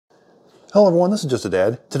Hello everyone, this is Just a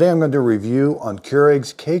Dad. Today I'm going to do a review on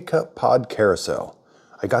Keurig's K-Cup Pod Carousel.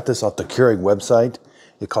 I got this off the Keurig website.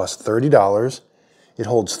 It costs $30. It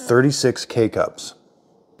holds 36 K-Cups.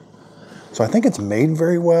 So I think it's made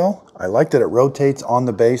very well. I like that it rotates on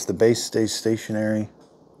the base stays stationary.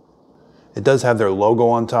 It does have their logo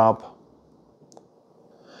on top.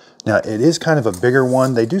 Now it is kind of a bigger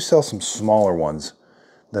one. They do sell some smaller ones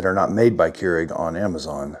that are not made by Keurig on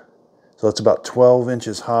Amazon. So it's about 12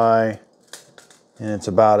 inches high. And it's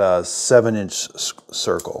about a 7-inch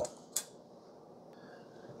circle.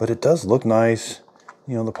 But it does look nice.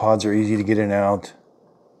 You know, the pods are easy to get in and out.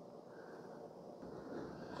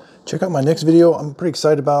 Check out my next video. I'm pretty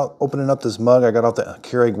excited about opening up this mug I got off the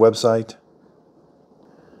Keurig website.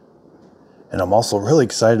 And I'm also really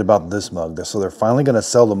excited about this mug. So they're finally going to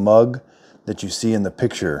sell the mug that you see in the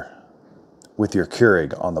picture with your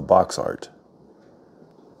Keurig on the box art.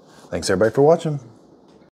 Thanks everybody for watching.